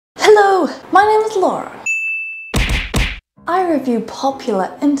Hello, my name is Laura. I review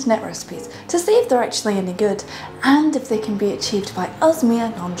popular internet recipes to see if they're actually any good and if they can be achieved by us mere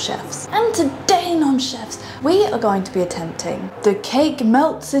non-chefs. And today, non-chefs, we are going to be attempting the cake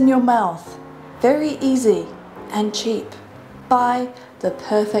melts in your mouth. Very easy and cheap. By the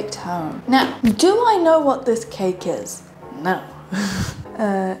perfect home. Now, do I know what this cake is? No.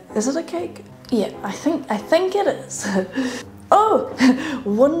 Is it a cake? Yeah, I think it is. Oh,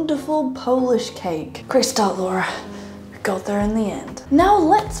 wonderful Polish cake. Great start, Laura. Got there in the end. Now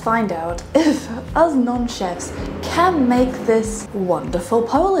let's find out if us non-chefs can make this wonderful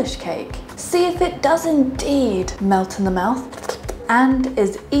Polish cake. See if it does indeed melt in the mouth and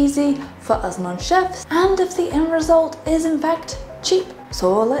is easy for us non-chefs, and if the end result is in fact cheap.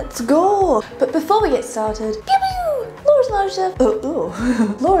 So let's go. But before we get started, Laura's not a chef.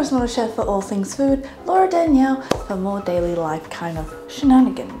 Laura's not a chef for all things food. Laura Danielle for more daily life kind of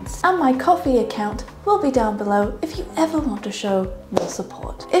shenanigans. And my coffee account will be down below if you ever want to show more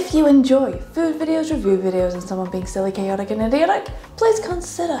support. If you enjoy food videos, review videos, and someone being silly, chaotic, and idiotic, please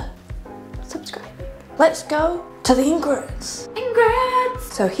consider subscribing. Let's go to the ingredients.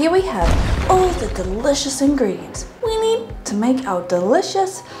 So here we have all the delicious ingredients we need to make our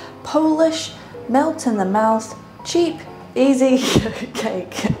delicious Polish melt in the mouth, cheap, easy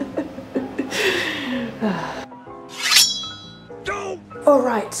cake.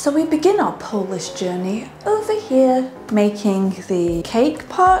 Alright, so we begin our Polish journey over here, making the cake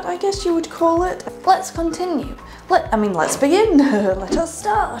part, I guess you would call it. Let's continue. Let's begin. Let us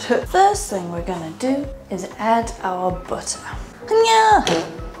start. First thing we're gonna do is add our butter. Yeah.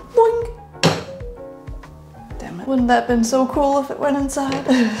 Boing. Damn it. Wouldn't that have been so cool if it went inside?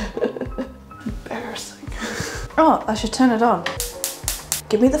 Embarrassing. Oh, I should turn it on.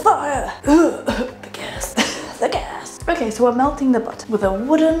 Give me the fire. The gas. The gas. Okay, so we're melting the butter with a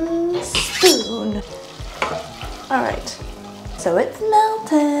wooden spoon. Alright. So it's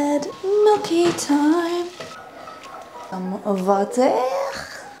melted. Milky time. Some water.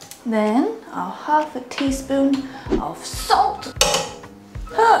 Then our half a teaspoon of salt.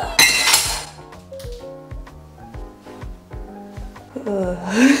 Huh.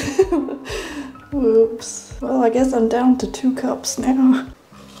 Whoops. Well, I guess I'm down to 2 cups now.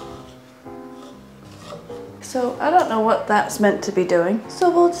 So I don't know what that's meant to be doing, so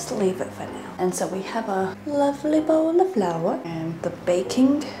we'll just leave it for now. And so we have a lovely bowl of flour and the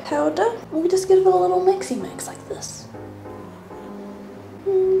baking powder. We just give it a little mixy mix like this.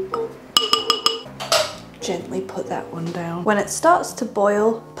 Gently put that one down. When it starts to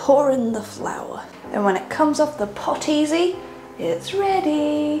boil, pour in the flour. And when it comes off the pot easy, it's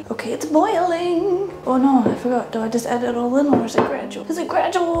ready. Okay, it's boiling. Oh no, I forgot. Do I just add it all in, or is it gradual? Is it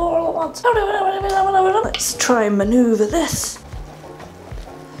gradual or all at once? Let's try and maneuver this.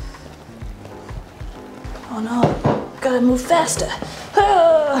 Oh no, gotta move faster.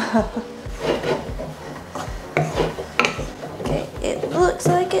 Okay, it looks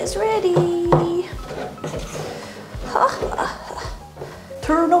like it's ready.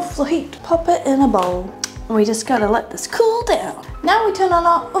 Turn off the heat, pop it in a bowl. We just gotta let this cool down. Now we turn on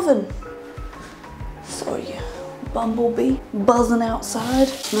our oven. Sorry, bumblebee buzzing outside.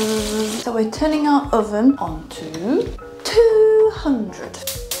 So we're turning our oven on to 200.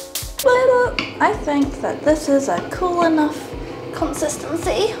 I think that this is a cool enough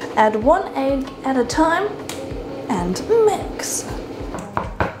consistency. Add 1 egg at a time and mix.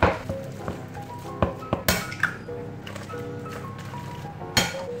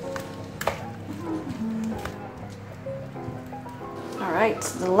 Alright,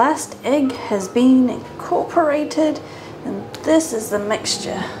 so the last egg has been incorporated, and this is the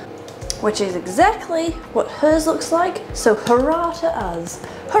mixture, which is exactly what hers looks like, so hurrah to us.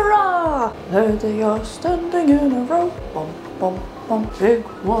 Hurrah! There they are standing in a row. Bum, bum, bum. Big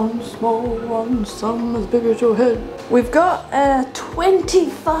one, small one, some as big as your head. We've got a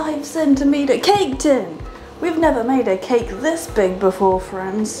 25 centimeter cake tin. We've never made a cake this big before,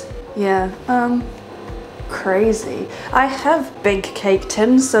 friends. Yeah, crazy. I have big cake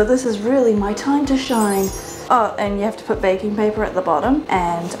tins, so this is really my time to shine. Oh, and you have to put baking paper at the bottom,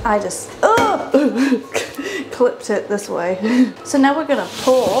 and I just clipped it this way. So now we're gonna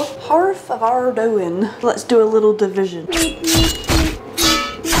pour half of our dough in. Let's do a little division.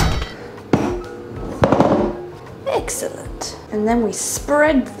 Excellent. And then we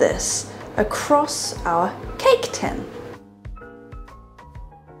spread this across our cake tin.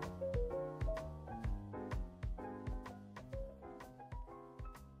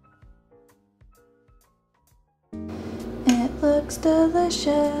 It looks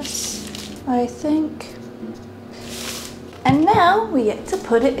delicious, I think. And now we get to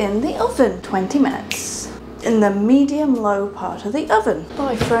put it in the oven 20 minutes. In the medium-low part of the oven.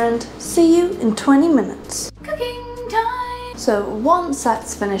 Bye friend, see you in 20 minutes. Cooking time! So once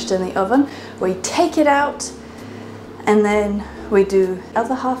that's finished in the oven, we take it out and then we do the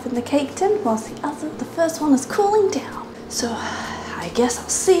other half in the cake tin whilst the first one is cooling down. So I guess I'll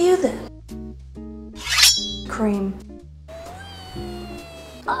see you then. Cream.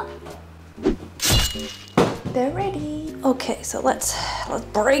 Ah. They're ready. Okay, so let's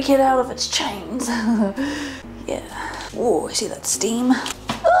break it out of its chains. Yeah. Oh, I see that steam.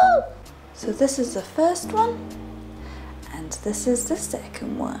 Oh! So this is the first one, and this is the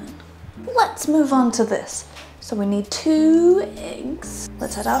second one. Let's move on to this. So we need 2 eggs.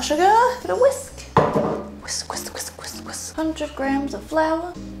 Let's add our sugar. Bit of whisk. Whisk, whisk, whisk, whisk, whisk. 100 grams of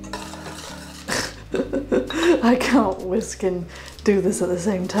flour. I can't whisk and do this at the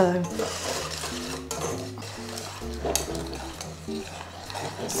same time.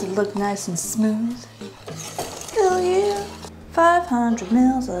 Does it look nice and smooth? Oh yeah. 500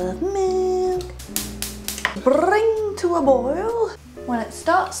 mils of milk. Bring to a boil. When it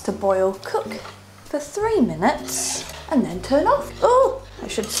starts to boil, cook for 3 minutes and then turn off. Oh, I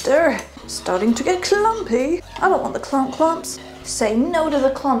should stir. It's starting to get clumpy. I don't want the clumps. Say no to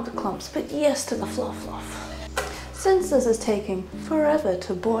the clumps, but yes to the fluff. Since this is taking forever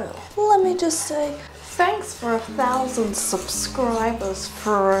to boil, let me just say thanks for 1,000 subscribers,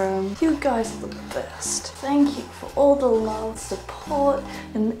 friend. You guys are the best. Thank you for all the love, support,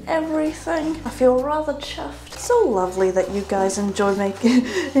 and everything. I feel rather chuffed. So lovely that you guys enjoy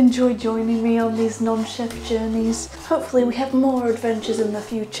joining me on these non-chef journeys. Hopefully we have more adventures in the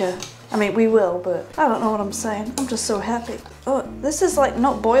future. I mean, we will, but I don't know what I'm saying. I'm just so happy. Oh, this is like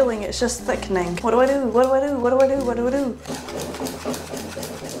not boiling, it's just thickening. What do I do? What do I do? What do I do? What do I do?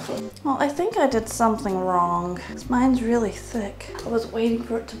 Well, I think I did something wrong. Mine's really thick. I was waiting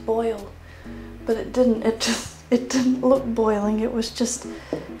for it to boil, but it didn't. It didn't look boiling. It was just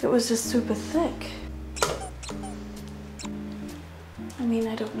super thick. I mean,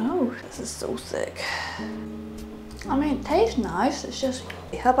 I don't know. This is so thick. I mean, it tastes nice. It's just,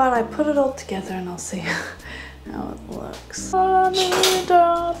 how about I put it all together and I'll see how it looks.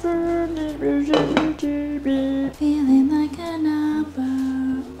 Feeling like a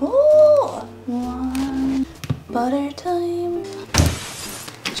number. Oh, 1 butter time.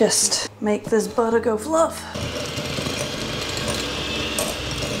 Just make this butter go fluff.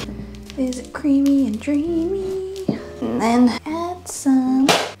 Is it creamy and dreamy? And then add some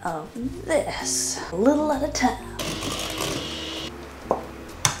of this, a little at a time.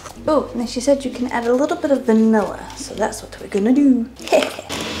 Oh, and then she said you can add a little bit of vanilla, so that's what we're gonna do.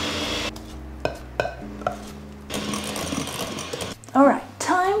 All right,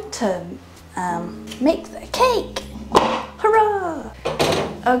 time to make the cake. Hurrah!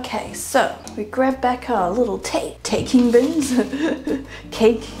 Okay, so we grab back our little taking bins,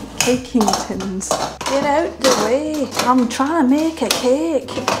 caking tins. Get out the way. I'm trying to make a cake.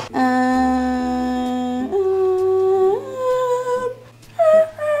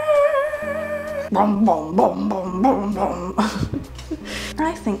 Boom, boom, boom, boom, boom, boom.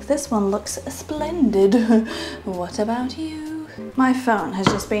 I think this one looks splendid. What about you? My phone has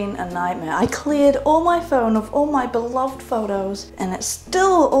just been a nightmare. I cleared all my phone of all my beloved photos and it's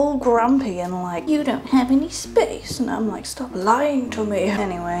still all grumpy and like, you don't have any space. And I'm like, stop lying to me.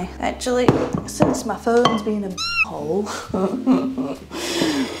 Anyway, actually, since my phone's been a hole,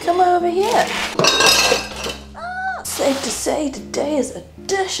 come over here. Safe to say, today is a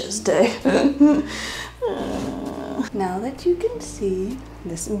dishes day. Now that you can see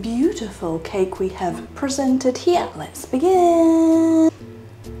this beautiful cake we have presented here, let's begin.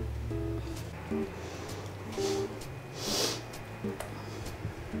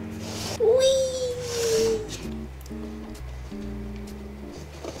 Whee!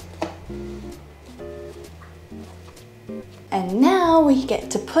 And now we get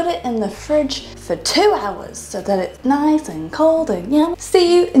to put it in the fridge for 2 hours so that it's nice and cold and yum.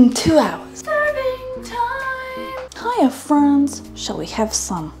 See you in 2 hours. Serving time! Hiya friends, shall we have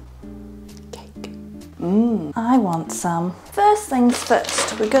some cake? I want some. First things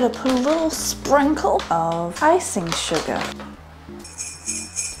first, we're gonna put a little sprinkle of icing sugar.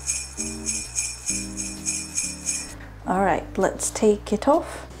 All right, let's take it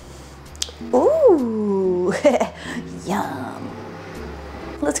off. Ooh, yum.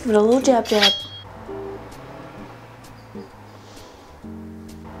 Let's give it a little jab.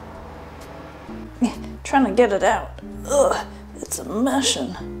 Yeah, trying to get it out. Ugh, it's a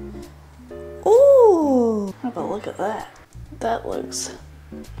meshing. Ooh, have a look at that. That looks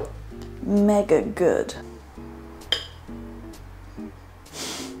mega good.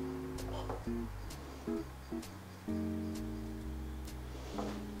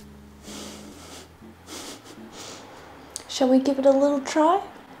 Shall we give it a little try?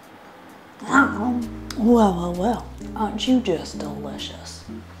 Well, aren't you just delicious?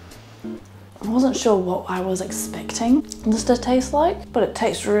 I wasn't sure what I was expecting this to taste like, but it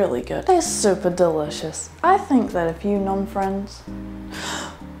tastes really good. It tastes super delicious. I think that if you non-friends,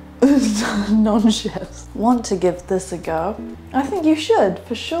 non-chefs, want to give this a go, I think you should,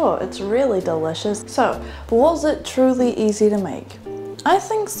 for sure. It's really delicious. So, was it truly easy to make? I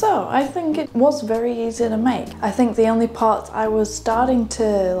think so. I think it was very easy to make. I think the only part I was starting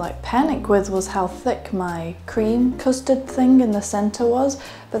to panic with was how thick my cream custard thing in the center was,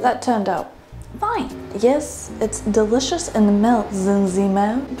 but that turned out fine. Yes, it's delicious and melts in the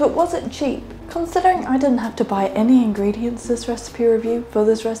mouth, but was it cheap? Considering I didn't have to buy any ingredients this recipe review for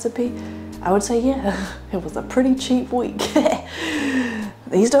this recipe, I would say yeah, it was a pretty cheap week.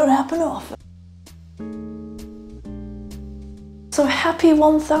 These don't happen often. So happy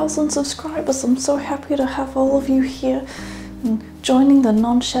 1,000 subscribers. I'm so happy to have all of you here and joining the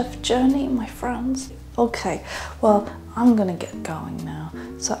non-chef journey, my friends. Okay, well, I'm gonna get going now.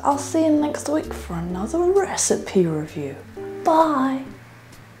 So I'll see you next week for another recipe review. Bye.